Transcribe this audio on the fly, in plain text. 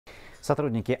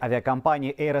Сотрудники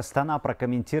авиакомпании Air Astana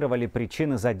прокомментировали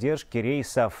причины задержки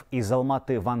рейсов из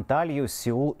Алматы в Анталью,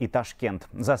 Сеул и Ташкент.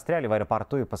 Застряли в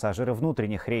аэропорту и пассажиры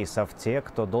внутренних рейсов, те,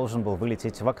 кто должен был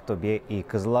вылететь в Актобе и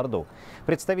Кызылорду.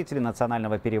 Представители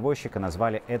национального перевозчика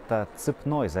назвали это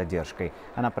цепной задержкой.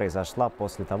 Она произошла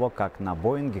после того, как на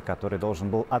Боинге, который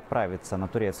должен был отправиться на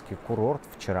турецкий курорт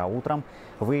вчера утром,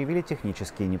 выявили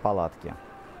технические неполадки.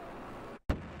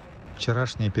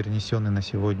 Вчерашний перенесенный на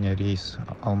сегодня рейс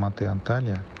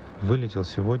Алматы-Анталья вылетел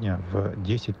сегодня в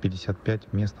 10:55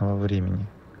 местного времени.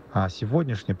 А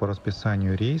сегодняшний по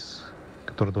расписанию рейс,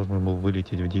 который должен был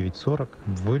вылететь в 9:40,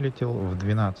 вылетел в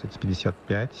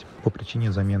 12:55 по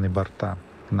причине замены борта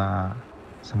на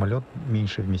самолет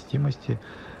меньшей вместимости,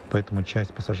 поэтому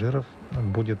часть пассажиров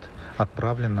будет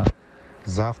отправлена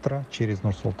завтра через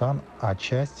Нур-Султан, а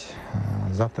часть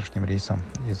завтрашним рейсом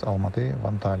из Алматы в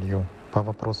Анталью. По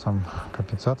вопросам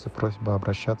компенсации просьба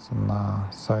обращаться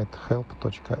на сайт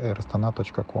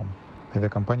help.airastana.com.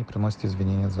 Авиакомпания приносит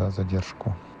извинения за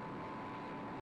задержку.